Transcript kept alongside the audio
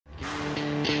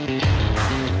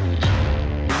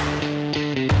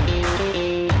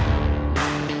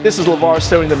This is LeVar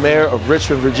Sterling, the mayor of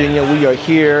Richmond, Virginia. We are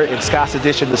here in Scott's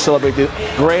Addition to celebrate the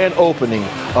grand opening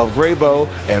of Graybo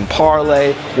and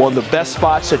Parlay, one of the best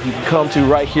spots that you can come to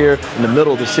right here in the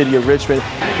middle of the city of Richmond.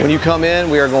 When you come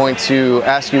in, we are going to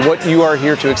ask you what you are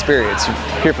here to experience.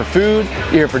 You're here for food,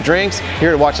 you're here for drinks, you're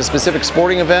here to watch a specific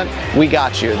sporting event. We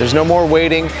got you. There's no more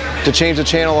waiting to change the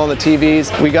channel on the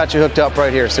TVs. We got you hooked up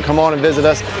right here. So come on and visit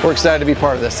us. We're excited to be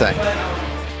part of this thing.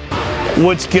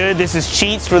 What's good? This is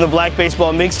Cheats for the Black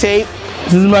Baseball Mixtape.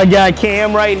 This is my guy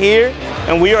Cam right here,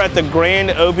 and we are at the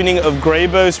grand opening of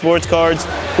Graybo Sports Cards.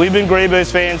 We've been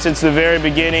Graybo's fans since the very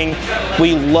beginning.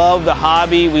 We love the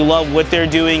hobby. We love what they're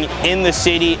doing in the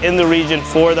city, in the region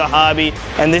for the hobby,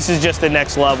 and this is just the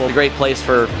next level. A great place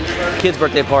for kids'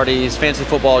 birthday parties, fantasy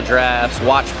football drafts,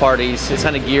 watch parties. It's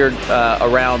kind of geared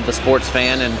around the sports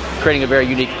fan and creating a very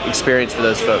unique experience for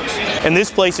those folks. And this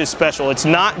place is special. It's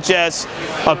not just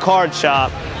a card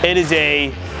shop. It is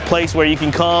a place where you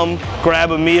can come,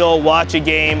 grab a meal, watch a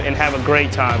game, and have a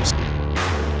great time.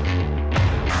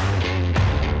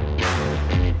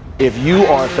 If you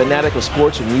are a fanatic of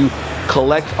sports and you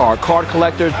are a card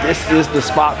collector, this is the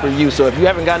spot for you. So if you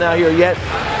haven't gotten out here yet,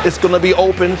 it's going to be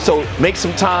open. So make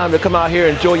some time to come out here,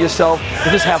 enjoy yourself,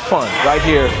 and just have fun right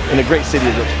here in the great city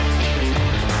of Richmond.